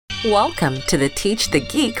Welcome to the Teach the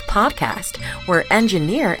Geek podcast, where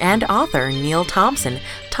engineer and author Neil Thompson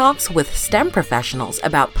talks with STEM professionals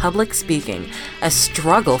about public speaking, a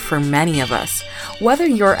struggle for many of us. Whether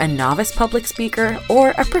you're a novice public speaker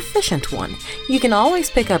or a proficient one, you can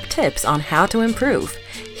always pick up tips on how to improve.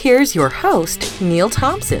 Here's your host, Neil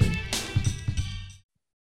Thompson.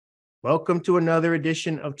 Welcome to another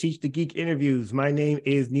edition of Teach the Geek interviews. My name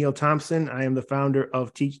is Neil Thompson. I am the founder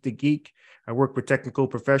of Teach the Geek. I work with technical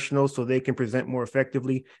professionals so they can present more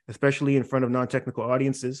effectively, especially in front of non-technical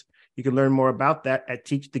audiences. You can learn more about that at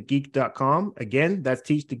teachthegeek.com. Again, that's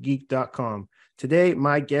teachthegeek.com. Today,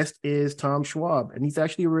 my guest is Tom Schwab, and he's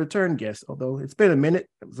actually a return guest, although it's been a minute,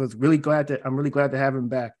 so I'm really glad to have him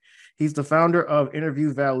back. He's the founder of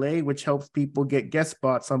Interview Valet, which helps people get guest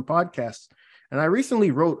spots on podcasts. And I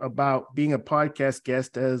recently wrote about being a podcast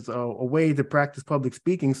guest as a way to practice public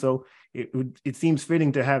speaking. So it seems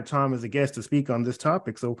fitting to have Tom as a guest to speak on this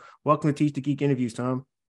topic. So welcome to Teach the Geek interviews, Tom.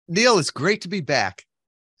 Neil, it's great to be back.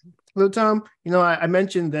 Hello, Tom. I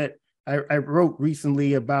mentioned that I wrote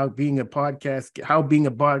recently about how being a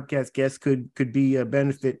podcast guest could be a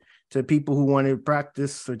benefit to people who want to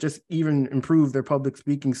practice or just even improve their public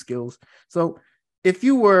speaking skills. So if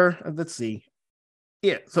you were, let's see.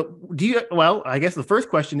 Yeah. So I guess the first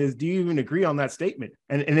question is, do you even agree on that statement?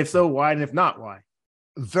 And if so, why? And if not, why?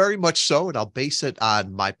 Very much so. And I'll base it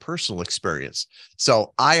on my personal experience.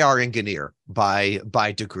 So IR engineer by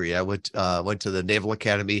degree. I went to the Naval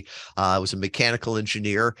Academy. I was a mechanical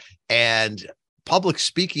engineer, and public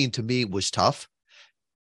speaking to me was tough.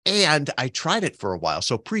 And I tried it for a while.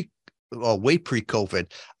 So way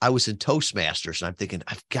pre-COVID, I was in Toastmasters, and I'm thinking,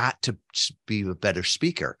 I've got to be a better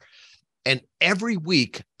speaker. And every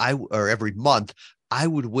week every month, I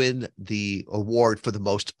would win the award for the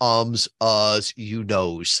most ums, uhs, you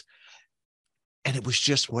knows. And it was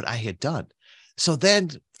just what I had done. So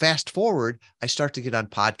then fast forward, I start to get on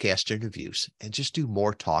podcast interviews and just do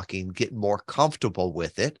more talking, get more comfortable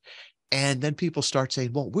with it. And then people start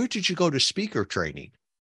saying, well, where did you go to speaker training?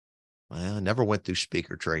 Well, I never went through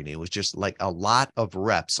speaker training. It was just like a lot of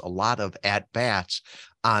reps, a lot of at-bats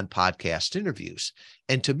on podcast interviews.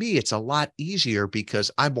 And to me, it's a lot easier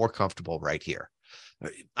because I'm more comfortable right here.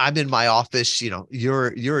 I'm in my office,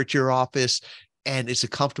 you're at your office, and it's a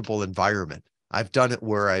comfortable environment. I've done it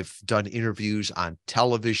where I've done interviews on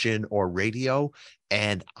television or radio,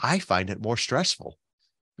 and I find it more stressful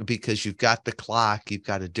because you've got the clock, you've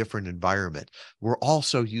got a different environment. We're all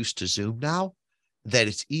so used to Zoom now that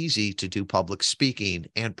it's easy to do public speaking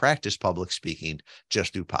and practice public speaking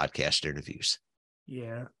just through podcast interviews.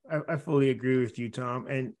 Yeah, I fully agree with you, Tom.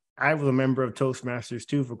 And I was a member of Toastmasters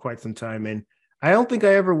too for quite some time. And I don't think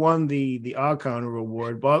I ever won the odd counter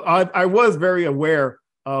award, but I was very aware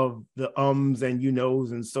of the ums and you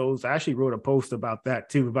knows and so's. I actually wrote a post about that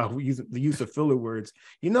too, about the use of filler words.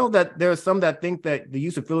 You know that there are some that think that the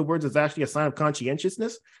use of filler words is actually a sign of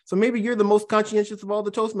conscientiousness. So maybe you're the most conscientious of all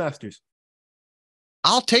the Toastmasters.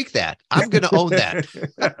 I'll take that. I'm going to own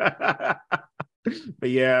that. But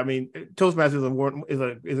yeah, I mean,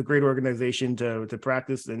 Toastmasters is a great organization to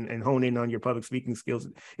practice and hone in on your public speaking skills.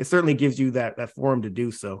 It certainly gives you that forum to do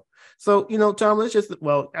so. So, Tom,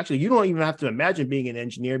 actually, you don't even have to imagine being an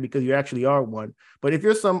engineer because you actually are one. But if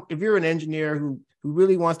you're an engineer who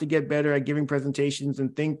really wants to get better at giving presentations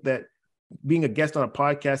and think that being a guest on a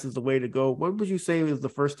podcast is the way to go, what would you say is the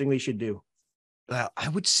first thing they should do? I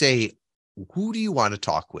would say, who do you want to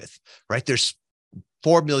talk with, right? There's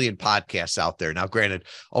 4 million podcasts out there. Now, granted,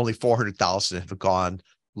 only 400,000 have gone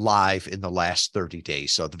live in the last 30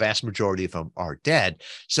 days. So the vast majority of them are dead.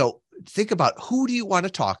 So think about, who do you want to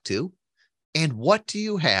talk to and what do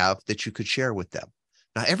you have that you could share with them?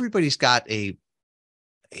 Now, everybody's got an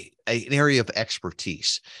area of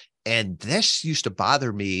expertise. And this used to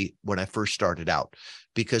bother me when I first started out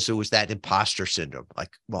because it was that imposter syndrome.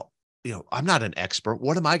 Like, well, I'm not an expert.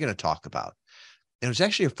 What am I going to talk about? And it was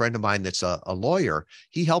actually a friend of mine that's a lawyer.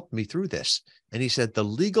 He helped me through this. And he said the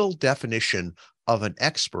legal definition of an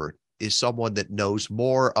expert is someone that knows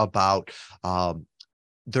more about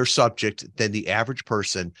their subject than the average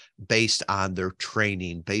person based on their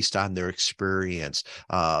training, based on their experience,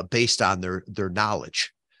 based on their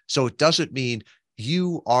knowledge. So it doesn't mean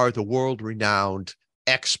you are the world-renowned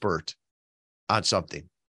expert on something.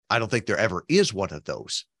 I don't think there ever is one of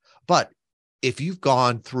those. But if you've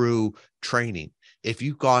gone through training, if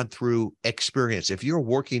you've gone through experience, if you're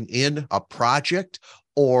working in a project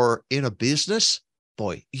or in a business,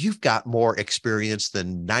 boy, you've got more experience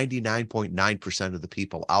than 99.9% of the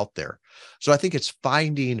people out there. So I think it's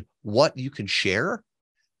finding what you can share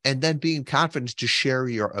and then being confident to share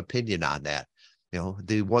your opinion on that.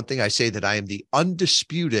 The one thing I say that I am the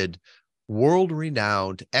undisputed,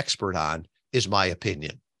 world-renowned expert on is my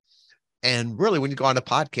opinion. And really, when you go on a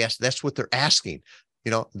podcast, that's what they're asking.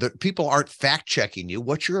 The people aren't fact checking you.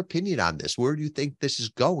 What's your opinion on this? Where do you think this is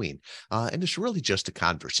going? And it's really just a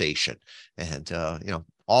conversation. And,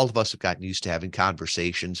 all of us have gotten used to having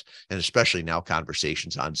conversations, and especially now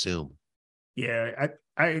conversations on Zoom. Yeah,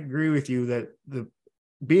 I agree with you that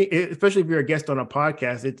especially if you're a guest on a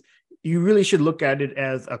podcast, you really should look at it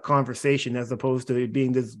as a conversation as opposed to it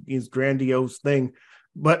being this grandiose thing.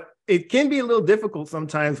 But it can be a little difficult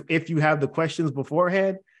sometimes if you have the questions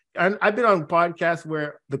beforehand. And I've been on podcasts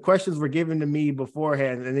where the questions were given to me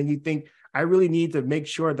beforehand, and then you think, I really need to make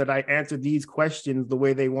sure that I answer these questions the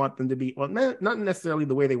way they want them to be. Well, not necessarily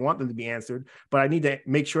the way they want them to be answered, but I need to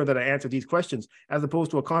make sure that I answer these questions, as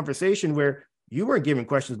opposed to a conversation where you weren't given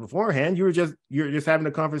questions beforehand. You're just having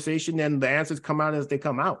a conversation, and the answers come out as they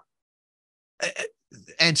come out.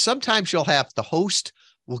 And sometimes you'll have the host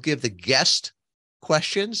will give the guest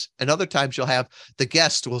questions, and other times you'll have the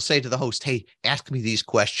guest will say to the host, hey, ask me these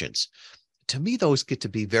questions. To me, those get to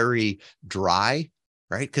be very dry,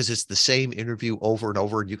 right? Because it's the same interview over and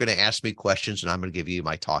over, and you're going to ask me questions and I'm going to give you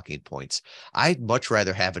my talking points. I'd much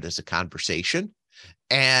rather have it as a conversation.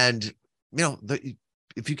 And,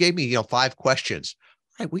 if you gave me, 5 questions,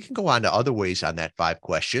 right, we can go on to other ways on that 5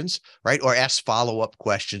 questions, right? Or ask follow-up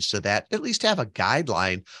questions to that, at least have a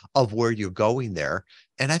guideline of where you're going there.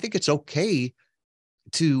 And I think it's okay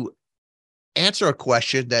to answer a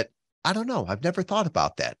question that, I don't know, I've never thought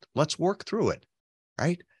about that. Let's work through it,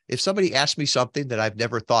 right? If somebody asks me something that I've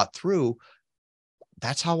never thought through,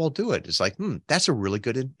 that's how I'll do it. It's like, that's a really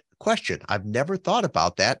good question. I've never thought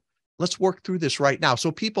about that. Let's work through this right now.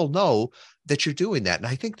 So people know that you're doing that. And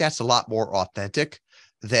I think that's a lot more authentic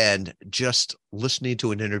than just listening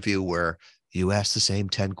to an interview where you ask the same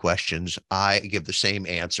 10 questions, I give the same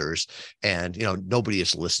answers, and, nobody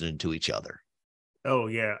is listening to each other. Oh,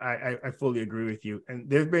 yeah, I fully agree with you. And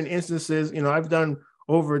there's been instances, I've done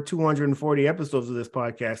over 240 episodes of this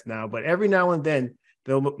podcast now, but every now and then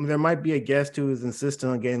there might be a guest who is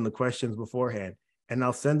insistent on getting the questions beforehand, and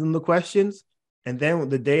I'll send them the questions. And then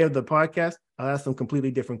the day of the podcast, I'll ask them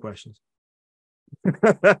completely different questions.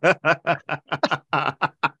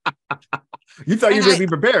 You thought you were going to be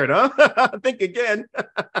prepared, huh? Think again.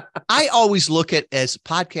 I always look at as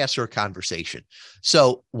podcasts are a conversation.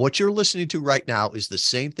 So what you're listening to right now is the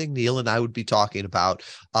same thing Neil and I would be talking about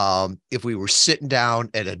if we were sitting down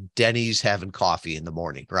at a Denny's having coffee in the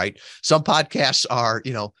morning, right? Some podcasts are,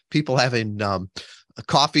 people having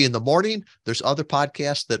coffee in the morning. There's other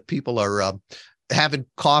podcasts that people are having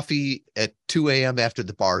coffee at 2 a.m. after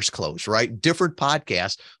the bars close, right? Different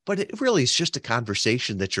podcasts, but it really is just a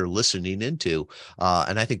conversation that you're listening into.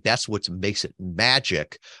 And I think that's what makes it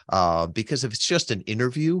magic. Because if it's just an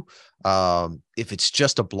interview, if it's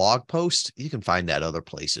just a blog post, you can find that other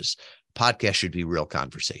places. Podcasts should be real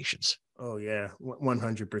conversations. Oh, yeah,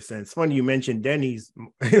 100%. It's funny you mentioned Denny's,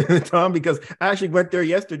 Tom, because I actually went there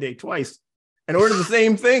yesterday twice and ordered the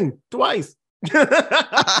same thing twice.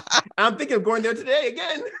 I'm thinking of going there today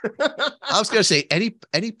again. I was going to say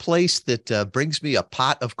any place that brings me a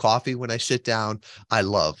pot of coffee when I sit down, I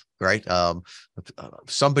love, right?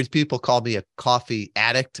 Some people call me a coffee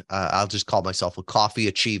addict. I'll just call myself a coffee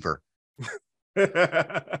achiever.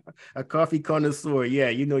 A coffee connoisseur. Yeah,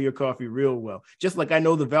 you know your coffee real well. Just like I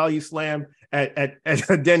know the value slam at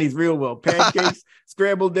Denny's real well. Pancakes,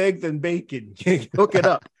 scrambled eggs, and bacon. Hook it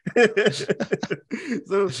up.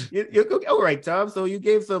 So you all right, Tom. So you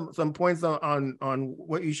gave some points on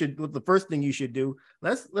what the first thing you should do.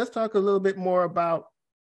 Let's talk a little bit more about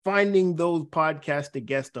finding those podcasts to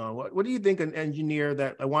guest on. What do you think an engineer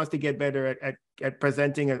that wants to get better at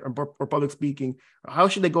presenting or public speaking, how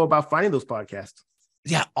should they go about finding those podcasts?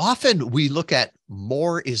 Yeah, often we look at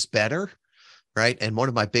more is better, right? And one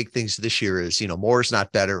of my big things this year is, more is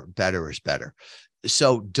not better, better is better.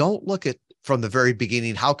 So don't look at from the very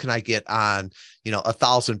beginning, how can I get on,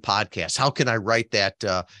 1,000 podcasts? How can I write that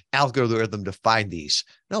algorithm to find these?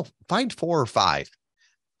 No, find 4 or 5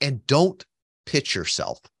 and don't pitch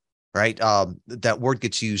yourself, right? That word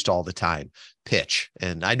gets used all the time, pitch.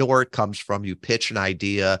 And I know where it comes from. You pitch an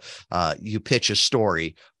idea, you pitch a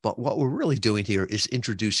story, but what we're really doing here is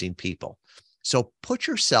introducing people. So put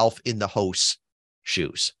yourself in the host's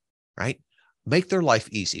shoes, right? Make their life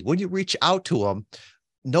easy. When you reach out to them,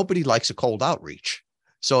 nobody likes a cold outreach.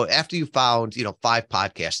 So after you found, 5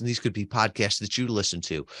 podcasts, and these could be podcasts that you listen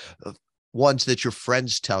to, ones that your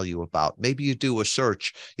friends tell you about, maybe you do a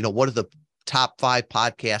search, what are the top 5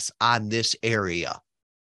 podcasts on this area?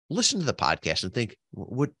 Listen to the podcast and think,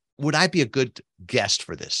 would I be a good guest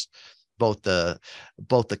for this? both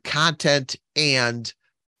the content and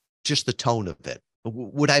just the tone of it.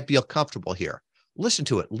 Would I feel comfortable here? Listen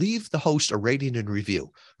to it. Leave the host a rating and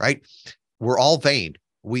review, right? We're all vain.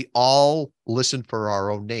 We all listen for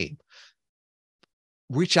our own name.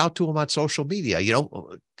 Reach out to them on social media,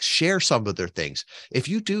 share some of their things. If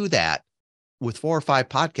you do that with 4 or 5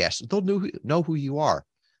 podcasts, they'll know who you are.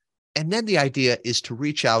 And then the idea is to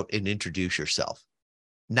reach out and introduce yourself.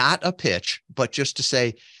 Not a pitch, but just to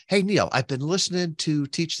say, hey, Neil, I've been listening to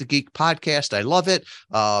Teach the Geek podcast. I love it.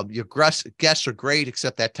 Your guests are great,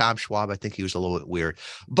 except that Tom Schwab. I think he was a little bit weird.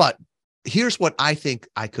 But here's what I think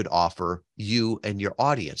I could offer you and your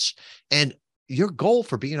audience. And your goal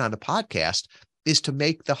for being on the podcast is to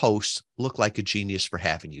make the host look like a genius for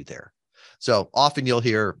having you there. So often you'll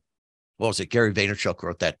hear, what was it? Gary Vaynerchuk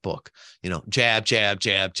wrote that book, jab, jab,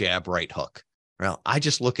 jab, jab, right hook. Well, I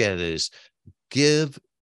just look at it as give,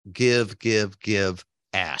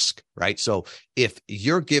 ask, right? So if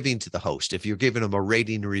you're giving to the host, if you're giving them a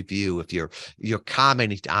rating review, if you're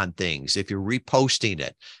commenting on things, if you're reposting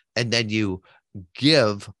it, and then you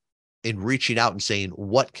give in reaching out and saying,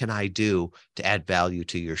 what can I do to add value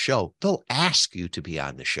to your show? They'll ask you to be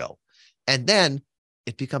on the show. And then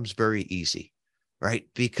it becomes very easy, right?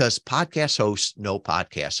 Because podcast hosts know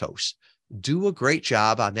podcast hosts. Do a great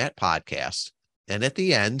job on that podcast. And at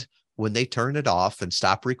the end, when they turn it off and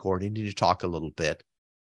stop recording and you talk a little bit,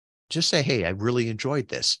 just say, hey, I really enjoyed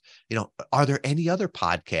this. Are there any other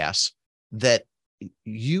podcasts that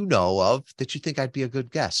you know of that you think I'd be a good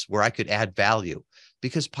guest where I could add value?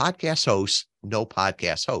 Because podcast hosts know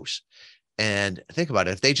podcast hosts. And think about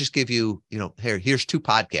it. If they just give you, here's 2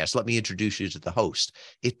 podcasts, let me introduce you to the host.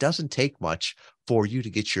 It doesn't take much for you to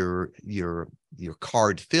get your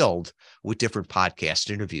card filled with different podcast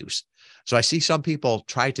interviews. So I see some people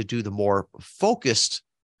try to do the more focused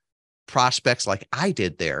prospects like I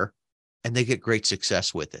did there, and they get great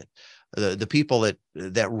success with it. The people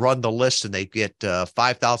that run the list and they get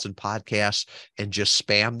 5,000 podcasts and just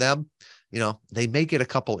spam them, they may get a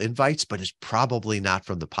couple invites, but it's probably not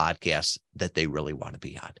from the podcast that they really want to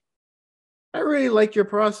be on. I really like your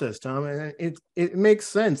process, Tom, and it makes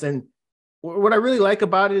sense. And what I really like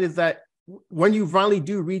about it is that when you finally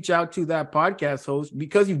do reach out to that podcast host,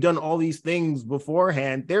 because you've done all these things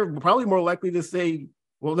beforehand, they're probably more likely to say,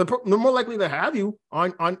 well, they're more likely to have you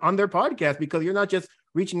on their podcast, because you're not just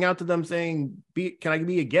reaching out to them saying, can I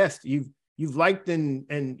be a guest? You've liked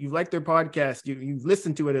and you've liked their podcast. You've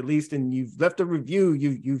listened to it at least, and you've left a review.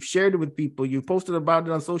 You've shared it with people. You've posted about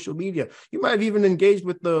it on social media. You might have even engaged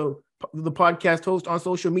with the podcast host on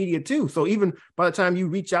social media too. So even by the time you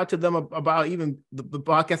reach out to them about even the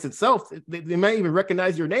podcast itself, they might even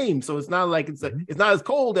recognize your name. So it's not like it's not as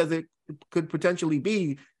cold as it could potentially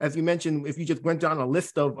be, as you mentioned, if you just went down a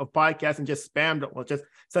list of podcasts and just spammed or just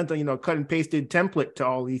sent a cut and pasted template to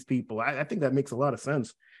all these people. I think that makes a lot of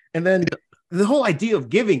sense. And then the whole idea of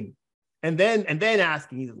giving and then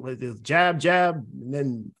asking, was this jab, and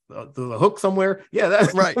then the hook somewhere. Yeah,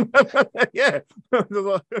 that's right. Yeah. I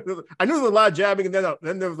knew there was a lot of jabbing, and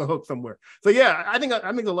then there was a hook somewhere. So yeah, I think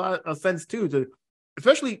that makes a lot of sense too,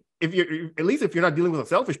 especially if you're not dealing with a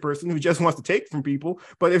selfish person who just wants to take from people.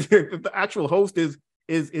 But if the actual host is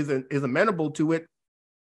amenable to it,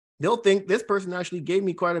 they'll think this person actually gave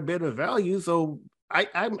me quite a bit of value. So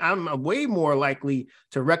I'm way more likely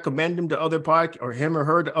to recommend him to other podcasts, or him or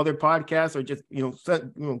her to other podcasts, or just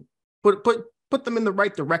put them in the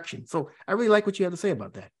right direction. So I really like what you have to say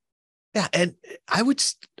about that. Yeah, and I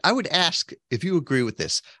would ask if you agree with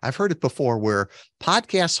this. I've heard it before where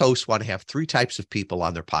podcast hosts want to have 3 types of people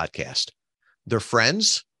on their podcast: their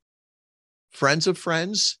friends, friends of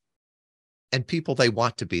friends, and people they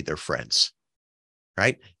want to be their friends.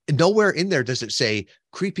 Right? And nowhere in there does it say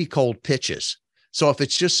creepy cold pitches. So if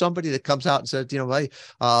it's just somebody that comes out and says,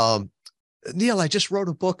 Neil, I just wrote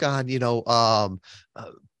a book on, parenting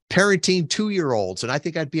 2-year-olds, and I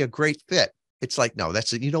think I'd be a great fit. It's like, no,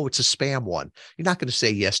 it's a spam one. You're not going to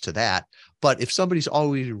say yes to that. But if somebody's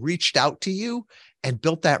already reached out to you and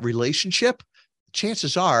built that relationship,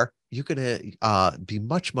 chances are you're going to be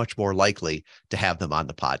much, much more likely to have them on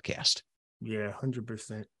the podcast. Yeah,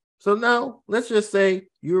 100%. So now let's just say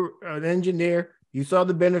you're an engineer. You saw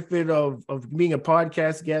the benefit of being a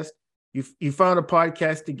podcast guest. You found a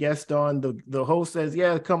podcast to guest on. The host says,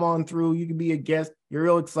 yeah, come on through. You can be a guest. You're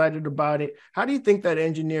real excited about it. How do you think that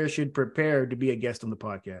engineer should prepare to be a guest on the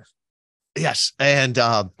podcast? Yes. And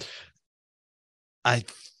I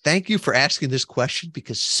thank you for asking this question,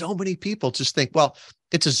 because so many people just think, well,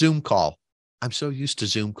 it's a Zoom call. I'm so used to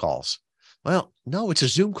Zoom calls. Well, no, it's a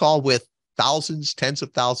Zoom call with thousands, tens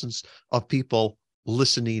of thousands of people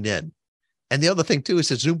listening in. And the other thing too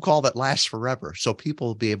is a Zoom call that lasts forever. So people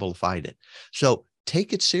will be able to find it. So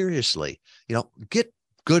take it seriously, get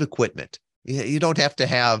good equipment. You don't have to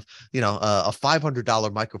have, a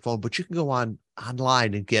 $500 microphone, but you can go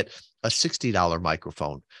online and get a $60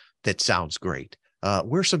 microphone that sounds great.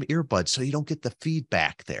 Wear some earbuds so you don't get the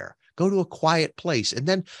feedback there. Go to a quiet place and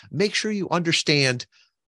then make sure you understand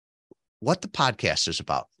what the podcast is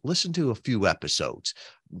about. Listen to a few episodes,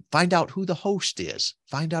 find out who the host is,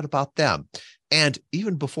 find out about them. And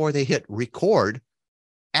even before they hit record,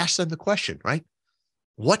 ask them the question, right?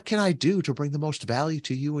 What can I do to bring the most value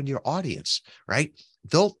to you and your audience, right?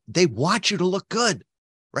 They want you to look good,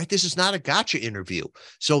 right? This is not a gotcha interview.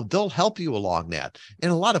 So they'll help you along that.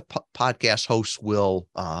 And a lot of podcast hosts will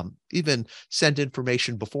even send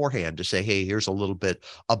information beforehand to say, hey, here's a little bit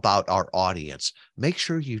about our audience. Make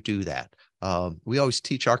sure you do that. We always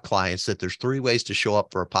teach our clients that there's 3 ways to show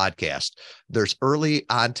up for a podcast. There's early,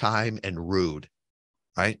 on time, and rude,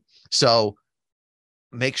 right? So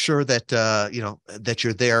make sure that, that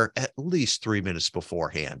you're there at least 3 minutes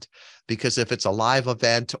beforehand, because if it's a live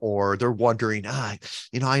event or they're wondering, I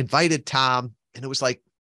invited Tom and it was like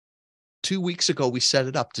 2 weeks ago, we set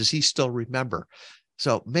it up. Does he still remember?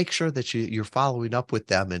 So make sure that you're following up with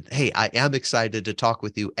them and, hey, I am excited to talk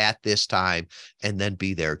with you at this time, and then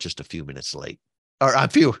be there just a few minutes late or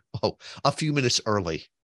a few minutes early.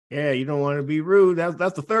 Yeah, you don't want to be rude.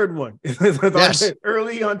 That's the third one. Yes.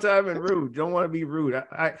 Early, on time, and rude. Don't want to be rude.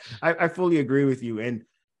 I fully agree with you. And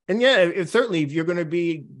yeah, it's certainly, if you're going to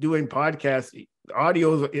be doing podcasts,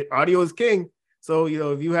 audio is king. So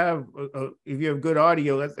if you have good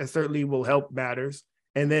audio, that certainly will help matters.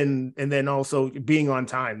 And then also being on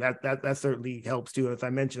time, that certainly helps too. As I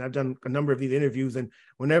mentioned, I've done a number of these interviews, and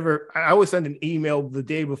whenever I always send an email the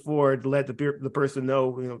day before to let the person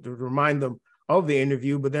know, to remind them of the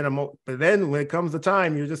interview. But then when it comes to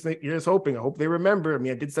time, you're just hoping. I hope they remember. I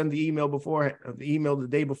mean, I did send the email the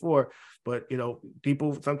day before, but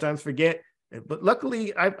people sometimes forget. But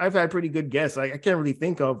luckily, I've had pretty good guests. I can't really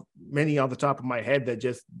think of many off the top of my head that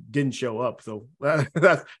just didn't show up. So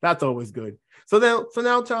that's always good. So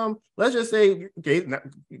now, Tom, let's just say, okay,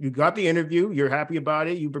 you got the interview, you're happy about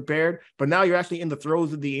it, you prepared, but now you're actually in the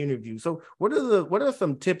throes of the interview. So what are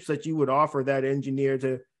some tips that you would offer that engineer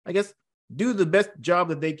to, I guess, do the best job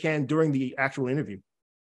that they can during the actual interview?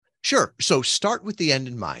 Sure. So start with the end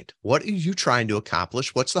in mind. What are you trying to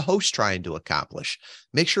accomplish? What's the host trying to accomplish?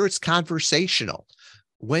 Make sure it's conversational.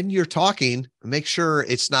 When you're talking, make sure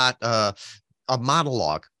it's not a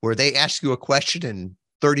monologue where they ask you a question and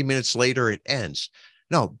 30 minutes later it ends.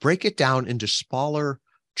 No, break it down into smaller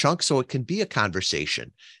chunks so it can be a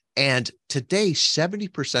conversation. And today,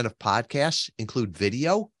 70% of podcasts include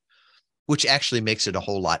video, which actually makes it a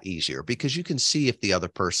whole lot easier, because you can see if the other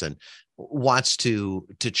person wants to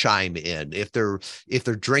chime in. If they're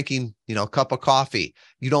drinking, a cup of coffee,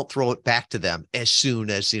 you don't throw it back to them as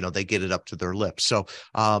soon as, they get it up to their lips. So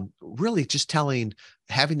really just having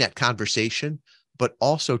that conversation, but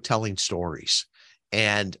also telling stories.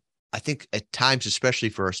 And I think at times, especially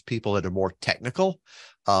for us people that are more technical,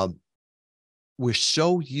 we're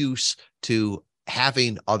so used to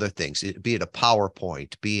having other things, be it a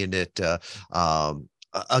PowerPoint, being it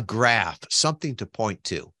a graph, something to point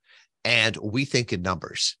to. And we think in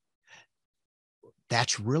numbers.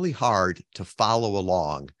 That's really hard to follow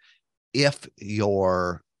along if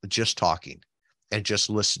you're just talking and just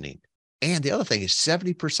listening. And the other thing is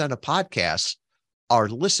 70% of podcasts are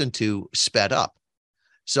listened to sped up.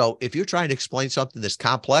 So if you're trying to explain something that's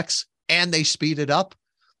complex and they speed it up,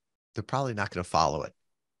 they're probably not going to follow it.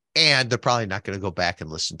 And they're probably not going to go back and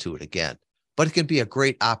listen to it again. But it can be a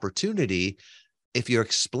great opportunity if you're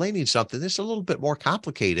explaining something that's a little bit more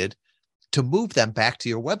complicated to move them back to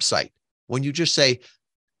your website. When you just say,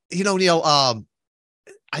 Neil,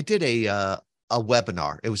 I did a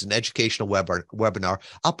webinar. It was an educational webinar.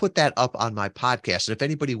 I'll put that up on my podcast. And if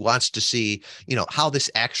anybody wants to see, how this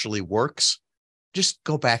actually works, just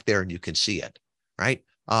go back there and you can see it, right?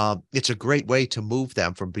 It's a great way to move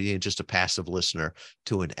them from being just a passive listener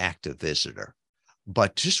to an active visitor.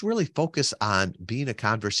 But just really focus on being a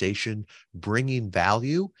conversation, bringing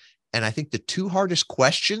value. And I think the 2 hardest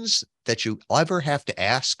questions that you ever have to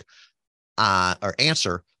ask or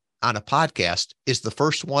answer on a podcast is the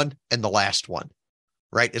first one and the last one,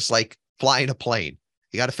 right? It's like flying a plane.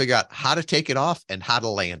 You got to figure out how to take it off and how to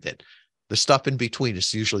land it. The stuff in between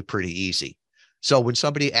is usually pretty easy. So when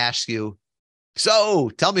somebody asks you, so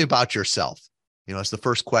tell me about yourself, it's the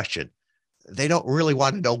first question. They don't really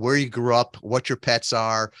want to know where you grew up, what your pets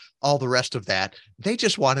are, all the rest of that. They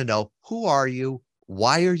just want to know, who are you?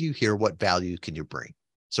 Why are you here? What value can you bring?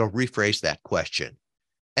 So rephrase that question.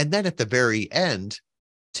 And then at the very end,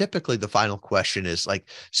 typically the final question is like,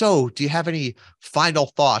 so do you have any final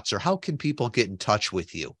thoughts, or how can people get in touch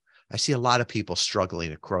with you? I see a lot of people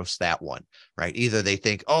struggling across that one, right? Either they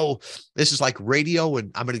think, oh, this is like radio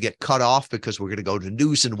and I'm going to get cut off because we're going to go to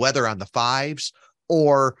news and weather on the fives,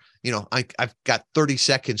 or, I've got 30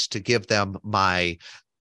 seconds to give them my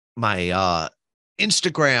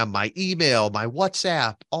Instagram, my email, my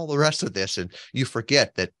WhatsApp, all the rest of this. And you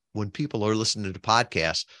forget that when people are listening to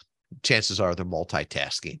podcasts, chances are they're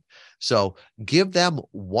multitasking. So give them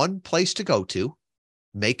one place to go to,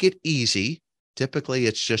 make it easy. Typically,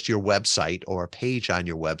 it's just your website or a page on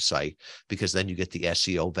your website, because then you get the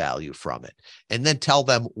SEO value from it. And then tell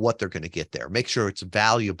them what they're going to get there. Make sure it's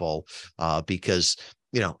valuable, because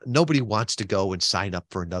nobody wants to go and sign up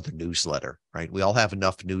for another newsletter, right? We all have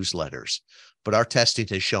enough newsletters. But our testing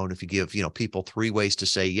has shown if you give people 3 ways to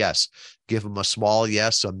say yes, give them a small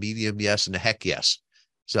yes, a medium yes, and a heck yes.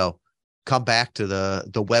 So come back to the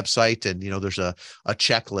website, and there's a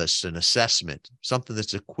checklist, an assessment, something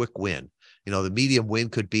that's a quick win. The medium win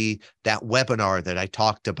could be that webinar that I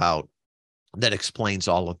talked about that explains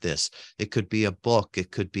all of this. It could be a book,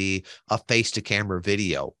 it could be a face-to-camera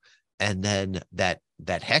video, and then that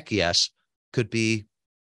heck yes could be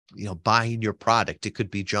buying your product. It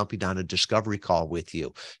could be jumping on a discovery call with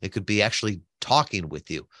you. It could be actually talking with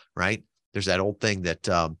you, right? There's that old thing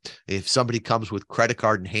that if somebody comes with credit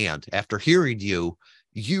card in hand, after hearing you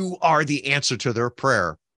are the answer to their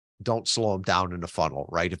prayer. Don't slow them down in a funnel,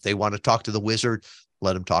 right? If they want to talk to the wizard,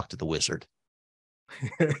 let them talk to the wizard.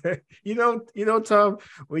 Tom,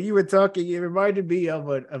 when you were talking, it reminded me of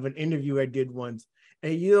an interview I did once.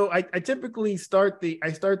 And, I typically start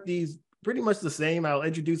these pretty much the same. I'll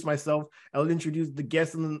introduce myself. I'll introduce the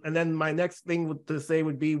guests. And then my next thing to say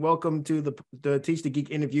would be, welcome to the Teach the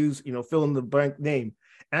Geek interviews, fill in the blank name.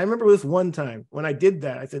 And I remember this one time when I did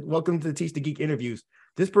that, I said, welcome to the Teach the Geek interviews.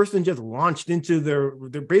 This person just launched into their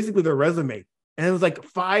basically their resume. And it was like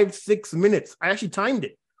 5-6 minutes. I actually timed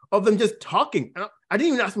it of them just talking. I didn't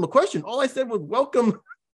even ask them a question. All I said was welcome.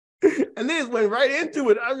 And they just went right into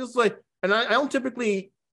it. I was just like, and I don't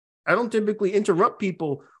typically interrupt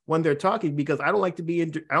people when they're talking, because I don't like to be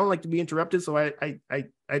interrupted. So I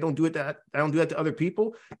don't do it that to other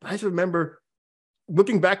people. But I just remember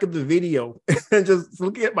looking back at the video and just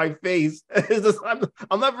looking at my face.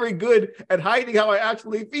 I'm not very good at hiding how I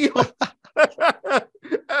actually feel.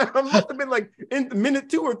 I must have been like in minute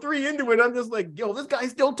 2 or 3 into it. I'm just like, yo, this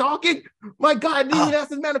guy's still talking. My God, I didn't even ask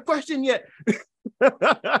this man a question yet.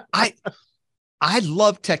 I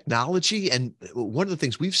love technology. And one of the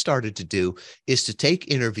things we've started to do is to take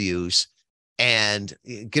interviews and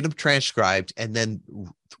get them transcribed and then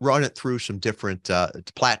run it through some different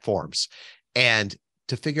platforms, and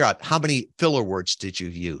to figure out how many filler words did you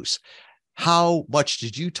use? How much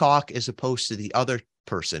did you talk as opposed to the other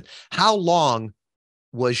person? How long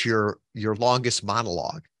was your longest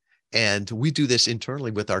monologue? And we do this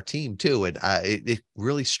internally with our team too. And it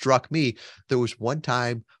really struck me. There was one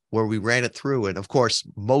time where we ran it through, and of course,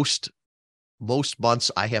 most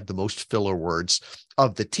months I have the most filler words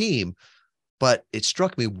of the team, but it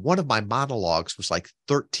struck me one of my monologues was like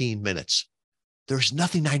 13 minutes. There's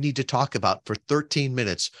nothing I need to talk about for 13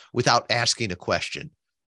 minutes without asking a question.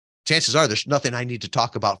 Chances are there's nothing I need to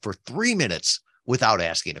talk about for 3 minutes without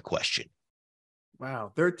asking a question.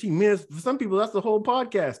 Wow, 13 minutes. For some people, that's the whole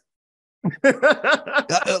podcast.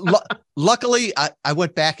 Luckily, I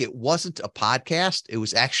went back. It wasn't a podcast. It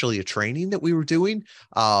was actually a training that we were doing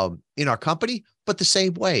in our company, but the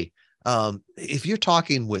same way. If you're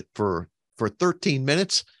talking for 13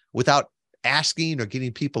 minutes without asking or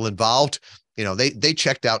getting people involved, they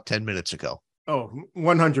checked out 10 minutes ago. Oh,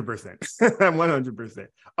 100%. 100%.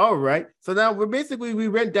 All right. So now we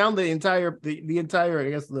went down the entire, I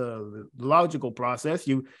guess, the logical process.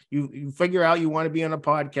 You figure out you want to be on a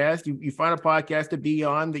podcast. You find a podcast to be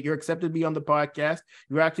on, that you're accepted to be on the podcast.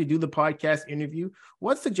 You actually do the podcast interview.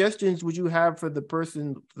 What suggestions would you have for the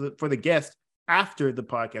person, for the guest after the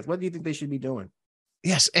podcast? What do you think they should be doing?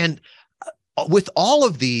 Yes. And with all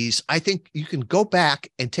of these, I think you can go back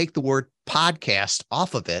and take the word podcast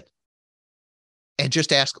off of it and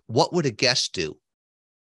just ask, what would a guest do?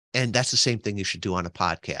 And that's the same thing you should do on a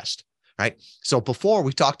podcast, right? So before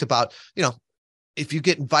we talked about, if you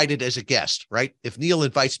get invited as a guest, right? If Neil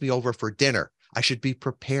invites me over for dinner, I should be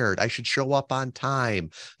prepared. I should show up on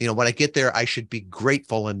time. When I get there, I should be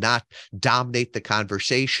grateful and not dominate the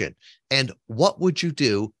conversation. And what would you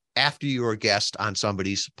do after you're a guest on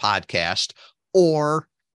somebody's podcast or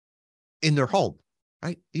in their home,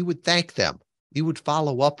 right? You would thank them. You would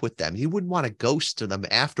follow up with them. You wouldn't want to ghost them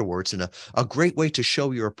afterwards. And a great way to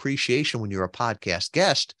show your appreciation when you're a podcast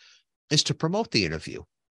guest is to promote the interview,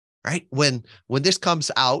 right? When this comes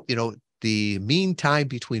out, the mean time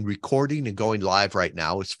between recording and going live right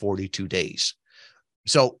now is 42 days.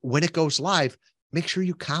 So when it goes live, make sure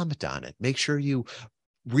you comment on it. Make sure you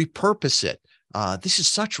repurpose it. This is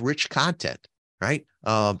such rich content, right?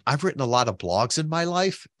 I've written a lot of blogs in my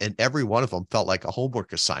life, and every one of them felt like a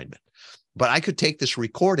homework assignment. But I could take this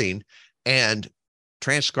recording and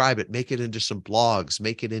transcribe it, make it into some blogs,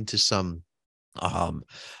 make it into some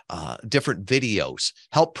different videos,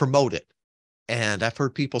 help promote it. And I've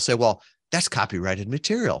heard people say, well, that's copyrighted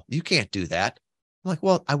material. You can't do that. I'm like,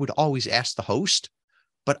 well, I would always ask the host,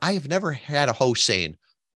 but I have never had a host saying,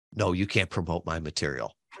 no, you can't promote my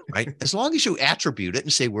material, right? As long as you attribute it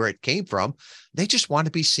and say where it came from, they just want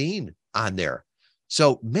to be seen on there.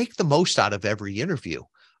 So make the most out of every interview.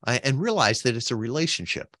 And realize that it's a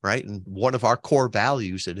relationship, right? And one of our core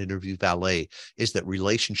values at Interview Valet is that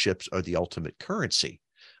relationships are the ultimate currency.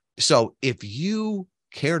 So if you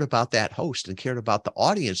cared about that host and cared about the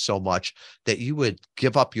audience so much that you would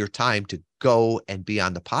give up your time to go and be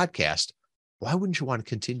on the podcast, why wouldn't you want to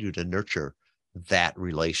continue to nurture that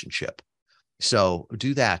relationship? So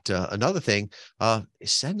do that. Another thing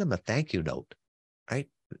is send them a thank you note, right?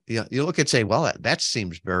 You look and say, well, that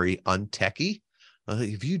seems very untechy.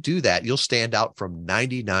 If you do that, you'll stand out from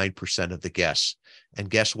 99% of the guests. And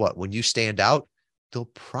guess what? When you stand out, they'll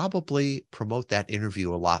probably promote that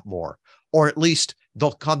interview a lot more, or at least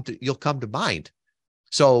you'll come to mind.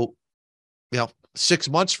 So, 6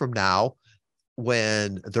 months from now,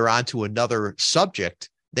 when they're on to another subject,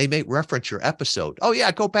 they may reference your episode. Oh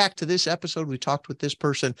yeah, go back to this episode. We talked with this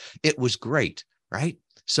person. It was great, right?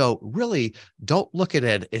 So really don't look at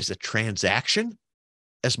it as a transaction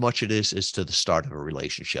as much it is to the start of a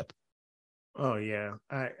relationship. Oh yeah,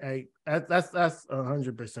 that's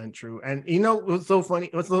 100% true. And what's so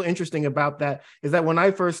funny, what's so interesting about that is that when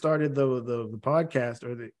I first started the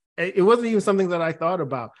podcast, it wasn't even something that I thought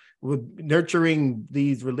about with nurturing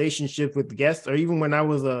these relationships with guests, or even when I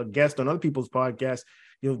was a guest on other people's podcasts,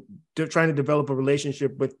 trying to develop a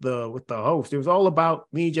relationship with the host. It was all about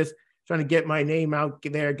me just trying to get my name out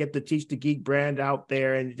there, get the Teach the Geek brand out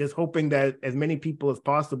there, and just hoping that as many people as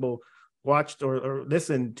possible watched or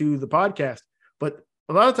listened to the podcast. But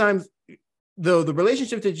a lot of times, the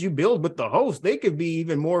relationships that you build with the host, they could be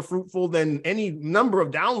even more fruitful than any number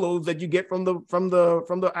of downloads that you get from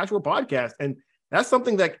the actual podcast. And that's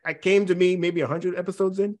something that came to me maybe 100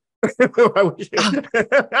 episodes in.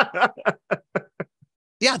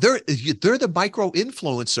 Yeah, they're the micro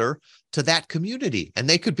influencer to that community, and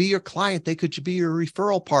they could be your client. They could be your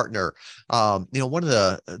referral partner. One of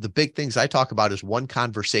the big things I talk about is one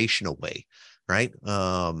conversation away, right?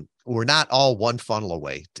 We're not all one funnel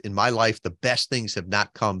away. In my life, the best things have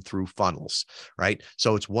not come through funnels, right?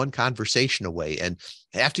 So it's one conversation away. And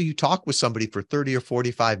after you talk with somebody for 30 or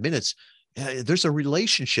 45 minutes, there's a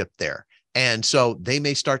relationship there. And so they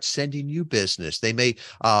may start sending you business. They may,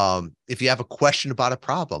 if you have a question about a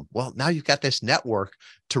problem, well, now you've got this network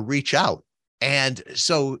to reach out. And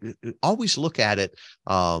so always look at it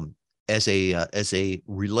as a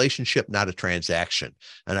relationship, not a transaction.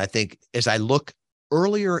 And I think as I look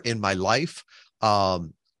earlier in my life,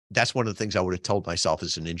 that's one of the things I would have told myself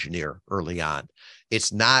as an engineer early on.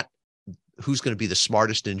 It's not who's going to be the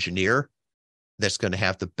smartest engineer that's going to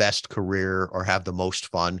have the best career or have the most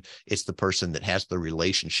fun. It's the person that has the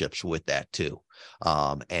relationships with that too.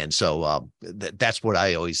 And so that's what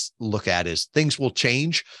I always look at is things will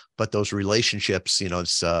change, but those relationships,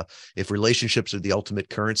 it's if relationships are the ultimate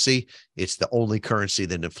currency, it's the only currency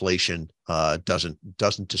that inflation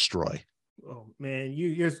doesn't destroy. Oh man,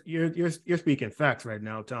 you're speaking facts right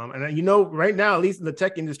now, Tom. And right now, at least in the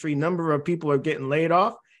tech industry, number of people are getting laid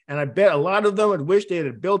off. And I bet a lot of them would wish they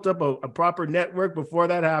had built up a proper network before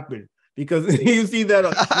that happened. Because you see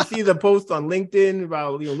the posts on LinkedIn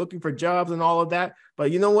about looking for jobs and all of that.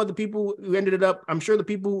 But you know what? The people who I'm sure the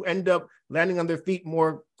people who end up landing on their feet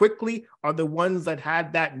more quickly are the ones that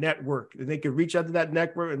had that network. And they could reach out to that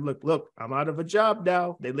network and look, I'm out of a job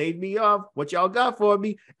now. They laid me off. What y'all got for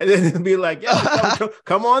me? And then be like, yeah,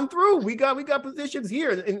 come on through. We got positions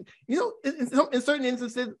here. And in certain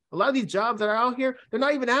instances, a lot of these jobs that are out here, they're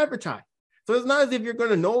not even advertised. So it's not as if you're going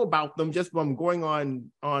to know about them just from going on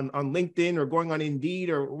LinkedIn or going on Indeed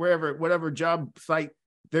or whatever job site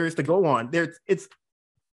there is to go on.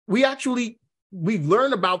 We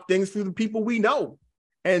learn about things through the people we know.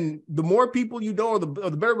 And the more people you know, or the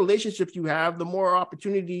better relationships you have, the more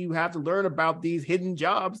opportunity you have to learn about these hidden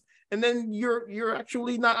jobs. And then you're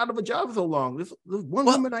actually not out of a job so long. There's one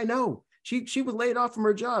woman I know. She was laid off from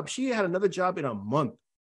her job. She had another job in a month.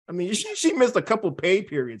 I mean, she missed a couple pay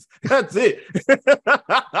periods. That's it.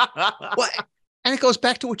 Well, and it goes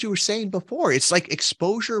back to what you were saying before. It's like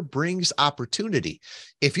exposure brings opportunity.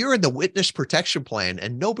 If you're in the witness protection plan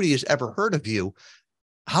and nobody has ever heard of you,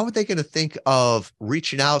 how are they going to think of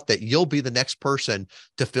reaching out that you'll be the next person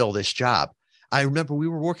to fill this job? I remember we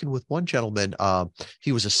were working with one gentleman.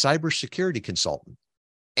 He was a cybersecurity consultant.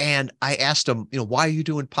 And I asked him, why are you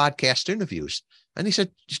doing podcast interviews? And he said,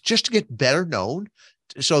 just to get better known,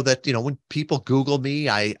 so that, when people Google me,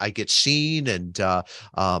 I get seen and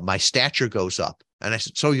my stature goes up. And I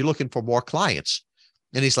said, so you're looking for more clients?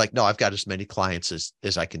 And he's like, no, I've got as many clients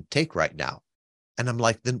as I can take right now. And I'm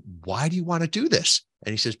like, then why do you want to do this?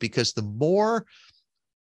 And he says, because the more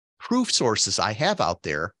proof sources I have out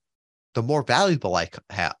there, the more valuable I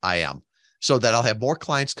am, so that I'll have more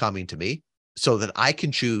clients coming to me so that I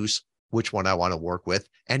can choose which one I want to work with.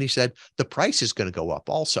 And he said, the price is going to go up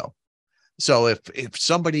also. So if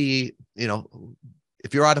somebody,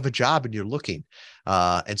 if you're out of a job and you're looking,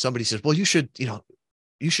 and somebody says, well, you should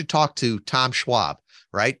talk to Tom Schwab,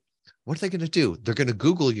 right? What are they going to do? They're going to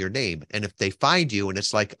Google your name. And if they find you and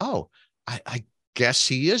it's like, oh, I guess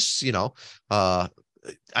he is, I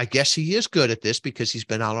guess he is good at this because he's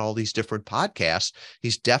been on all these different podcasts.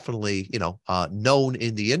 He's definitely, known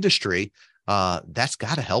in the industry. That's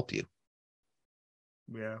got to help you.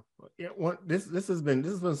 Yeah. This has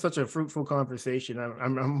been such a fruitful conversation.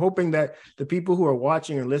 I'm hoping that the people who are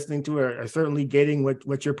watching and listening to it are certainly getting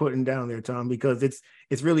what you're putting down there, Tom, because it's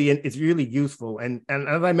really useful. And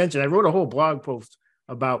as I mentioned, I wrote a whole blog post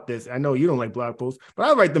about this. I know you don't like blog posts, but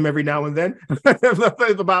I write them every now and then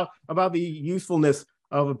about the usefulness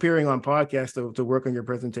of appearing on podcasts to work on your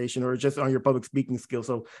presentation or just on your public speaking skills.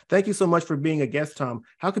 So thank you so much for being a guest, Tom.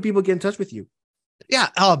 How can people get in touch with you? Yeah.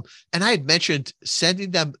 And I had mentioned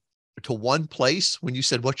sending them to one place when you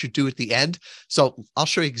said what you do at the end. So I'll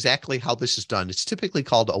show you exactly how this is done. It's typically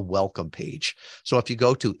called a welcome page. So if you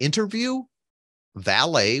go to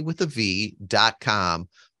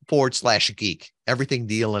interviewvalet.com/geek, everything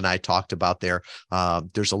Neil and I talked about there.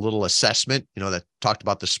 There's a little assessment, that talked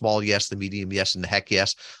about the small yes, the medium yes, and the heck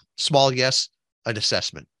yes. Small yes, an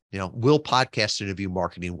assessment. Will podcast interview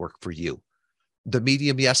marketing work for you? The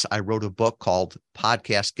medium yes, I wrote a book called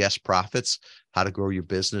Podcast Guest Profits: How to Grow Your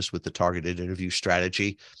Business with the Targeted Interview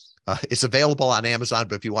Strategy. It's available on Amazon,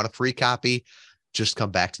 but if you want a free copy, just come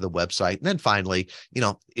back to the website. And then finally,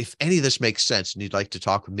 if any of this makes sense and you'd like to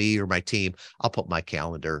talk with me or my team, I'll put my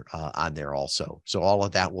calendar on there also. So all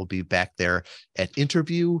of that will be back there at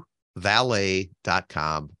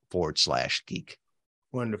interviewvalet.com/geek.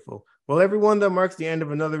 Wonderful. Well, everyone, that marks the end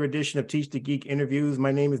of another edition of Teach the Geek interviews.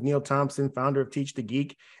 My name is Neil Thompson, founder of Teach the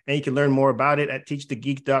Geek, and you can learn more about it at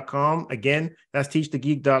teachthegeek.com. Again, that's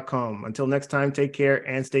teachthegeek.com. Until next time, take care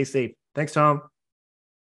and stay safe. Thanks, Tom.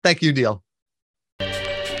 Thank you, Neil.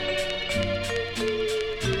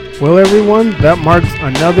 Well, everyone, that marks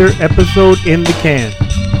another episode in the can.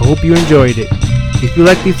 I hope you enjoyed it. If you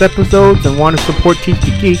like these episodes and want to support Teach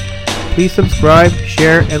the Geek, please subscribe,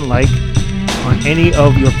 share, and like on any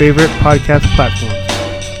of your favorite podcast platforms.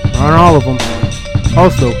 We're on all of them.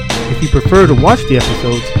 Also, if you prefer to watch the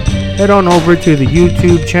episodes, head on over to the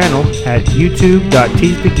YouTube channel at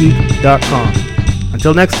youtube.teachthegeek.com.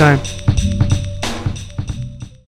 Until next time.